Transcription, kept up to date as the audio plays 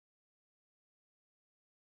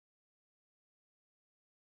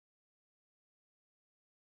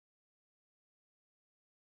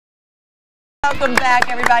Welcome back,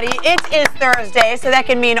 everybody. It is Thursday, so that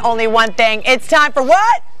can mean only one thing. It's time for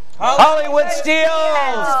what? Hollywood Steals!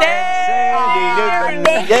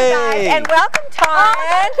 Thank you guys, and welcome,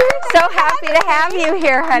 Taryn. So happy to have you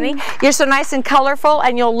here, honey. You're so nice and colorful,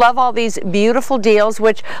 and you'll love all these beautiful deals,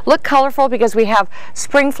 which look colorful because we have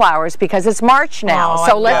spring flowers because it's March now. Oh,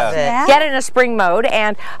 so let's get in a spring mode,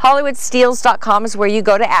 and HollywoodSteals.com is where you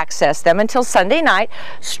go to access them until Sunday night.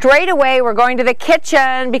 Straight away, we're going to the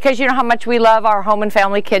kitchen because you know how much we love our home and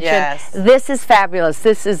family kitchen. Yes. This is fabulous.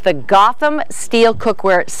 This is the Gotham Steel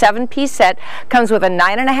Cookware 7-piece set. Comes with a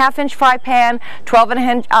 9.5-inch fry pan,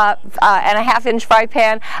 12.5-inch fry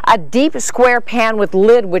pan, a deep square pan with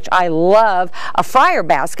lid, which I love, a fryer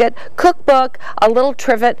basket, cookbook, a little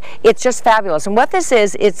trivet. It's just fabulous. And what this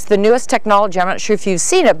is, it's the newest technology. I'm not sure if you've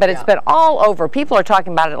seen it, but it's been all over. People are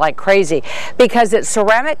talking about it like crazy because it's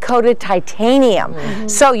ceramic coated titanium.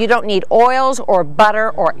 So you don't need oils or butter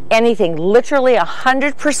or anything. Literally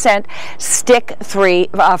 100% stick free.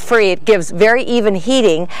 It gives very even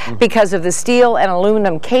heating because of the steel and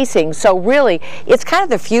aluminum casing. So really, it's kind of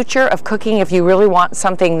the future of cooking if you really want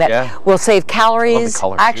something that will save calories.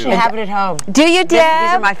 I actually have it at home. Do you, Deb? These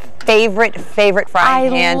are my favorite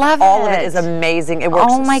frying pans. Love All of it is amazing. It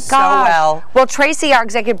works so well. Well, Tracy, our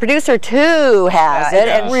executive producer, too, has it.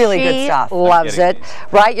 And really she good stuff. Loves it.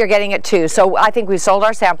 Right? You're getting it, too. So I think we've sold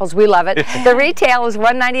our samples. We love it. The retail is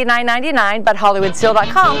 $199.99, but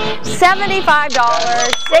HollywoodSteel.com, $75,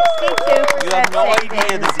 62%. You have no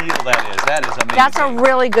idea the deal that is. That is amazing. That's a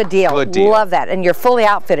really good deal. Good deal. Love that. And you're fully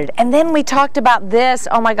outfitted. And then we talked about this.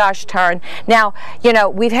 Oh my gosh, Taryn. Now, you know,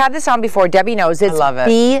 we've had this on before. Debbie knows it's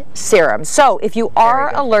bee serum. So if you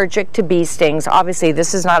are allergic to bee stings, obviously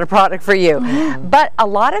this is not a product for you. But a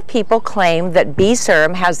lot of people claim that bee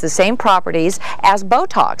serum has the same properties as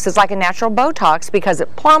Botox. It's like a natural Botox because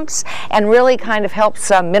it plumps and really kind of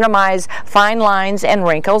helps minimize fine lines and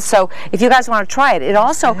wrinkles. So if you guys want to try it, it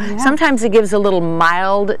also sometimes it gives a little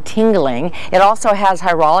mild tingling. It also has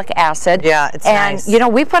hyaluronic acid. Yeah, it's nice. And you know,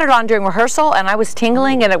 we put it on during rehearsal and I was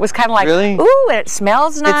tingling and it was kind of like, ooh, and it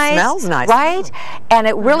smells nice. It smells nice. Right? And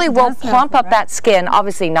it really will plump up that skin.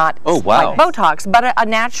 Obviously not like Botox, but a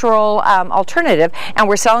natural alternative. And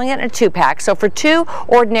we're selling it in a 2-pack. So for 2,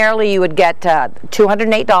 ordinarily you would get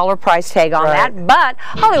 $208 price tag on that. But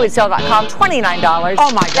HollywoodSale.com, $29.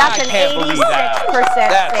 Oh my God. That's an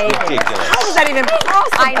 86% savings. Ridiculous. How is that even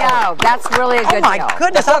possible? I know. That's really a good deal. Oh my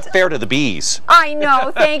goodness. That's not fair to the bees. I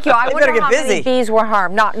know. Thank you. I wonder how many bees were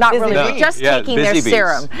harmed. Not really. bees. We're just taking their bees.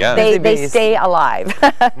 serum. Yeah. They stay alive.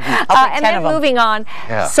 And then moving on,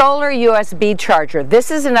 solar USB charger.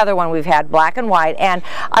 This is another one we've had, black and white. And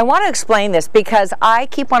I want to explain this because I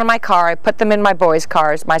keep one in my car. I put them in my boys'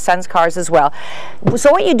 cars, my son's cars as well.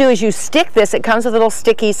 So what you do is you stick this. It comes with little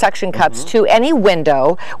sticky suction cups to any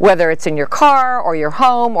window, whether it's in your car or your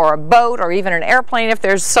home or a boat or even an airplane if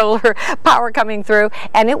there's solar power coming through,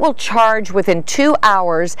 and it will charge within 2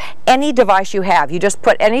 hours any device you have. You just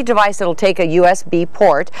put any device that'll take a USB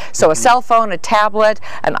port, so a cell phone, a tablet,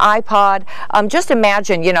 an iPod. Just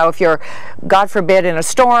imagine, you know, if you're, God forbid, in a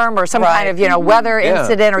storm or some kind of, you know, weather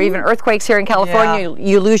incident or even earthquakes here in California,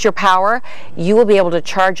 you lose your power, you will be able to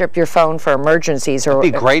charge up your phone for emergencies. Or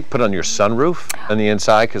It'd be great put on your sunroof on the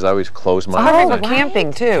inside because I always close mine. Perfect for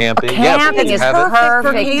camping too. Camping is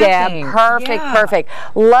perfect, Deb. Perfect.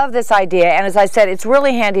 Love this idea. And as I said, it's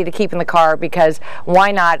really handy to keep in the car because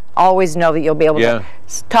why not always know that you'll be able to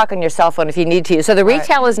talk on your cell phone if you need to. So the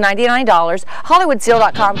retail is $99.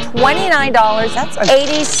 HollywoodSeal.com, $29. That's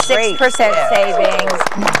 86% savings.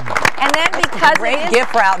 And then because great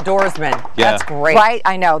gift for outdoorsmen. That's great. Right?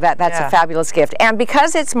 I know that's a fabulous gift. And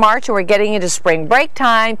because it's March and we're getting into spring break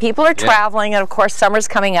time, people are traveling, and of course summer's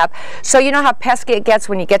coming up. So you know how pesky it gets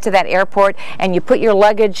when you get to that airport and you put your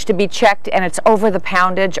luggage to be checked and it's over the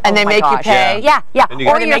poundage. And they make you pay. Yeah.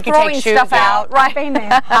 Or they make you take stuff out. Right.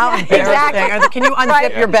 How embarrassing. Can you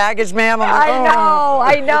unzip your baggage, ma'am?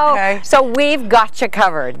 I know. Okay. So we've got you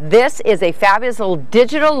covered. This is a fabulous little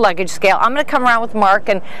digital luggage scale. I'm going to come around with Mark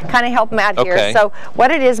and kind of help him out here. So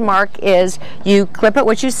what it is, Mark, is you clip it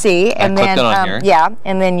what you see, and then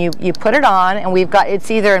and then you put it on, and we've got, it's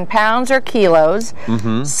either in pounds or kilos.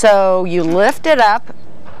 So you lift it up.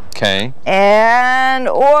 Okay. And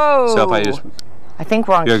whoa. So if I just I think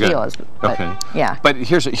we're on kilos. But, okay. Yeah. But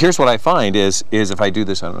here's what I find is if I do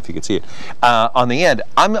this, I don't know if you can see it, on the end,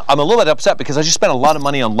 I'm a little bit upset because I just spent a lot of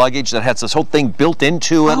money on luggage that has this whole thing built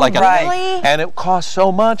into it, and it costs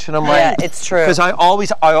so much, and I'm like, it's true. Because I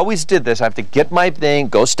always did this. I have to get my thing,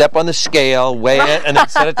 go step on the scale, weigh it, and then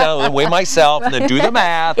set it down, and weigh myself, and then do the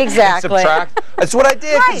math, exactly, and subtract. That's what I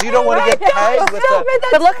did, because you don't want to get pegged with the...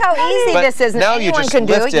 But look how easy this is. Now you just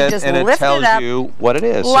lift it, and it tells you what it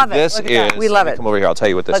is. Love it. This is... We love it. Come over here. I'll tell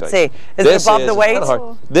you what this is. Let's see. Is it above the weight?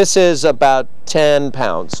 This is about 10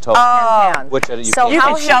 pounds total. Oh. 10 pounds. Which You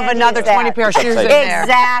can shove another 20 pair of shoes in there.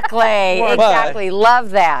 Exactly. Exactly. Love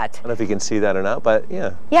that. I don't know if you can see that or not, but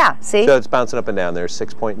yeah. Yeah, see? So it's bouncing up and down there,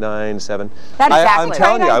 6.9, 7. That's exactly. I'm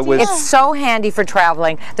telling you, it's so handy for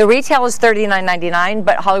traveling. The retail is $39.99,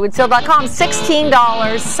 but HollywoodSale.com, $16.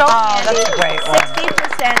 So handy. That's a great one.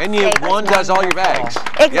 60%. And one does all your bags.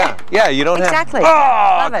 Exactly. Yeah, you don't exactly. have...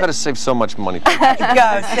 Oh, I could have saved so much money.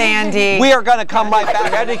 Go, Sandy. We are going to come right back. We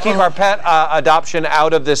had to keep our pet adoption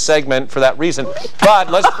out of this segment for that reason. But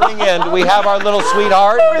let's bring in, do we have our little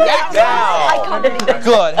sweetheart? Now.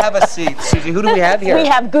 Good. Have a seat. Susie, who do we have here? We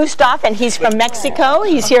have Gustav, and he's from Mexico.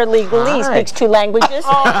 He's here legally. He speaks 2 languages. His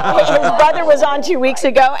brother was on 2 weeks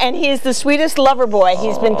ago, and he's the sweetest lover boy.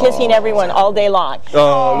 He's been kissing everyone all day long.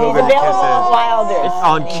 Oh, he's available at Wilders.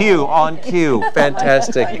 On cue.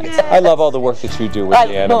 Fantastic. I love all the work that you do with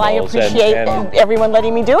the animals. Well, I appreciate everyone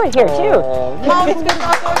letting me do it here, too.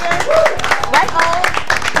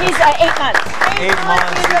 He's 8 months. 8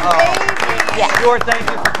 months. He's a baby. Stuart, thank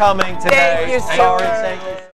you for coming today. Thank you, Stuart. Sorry,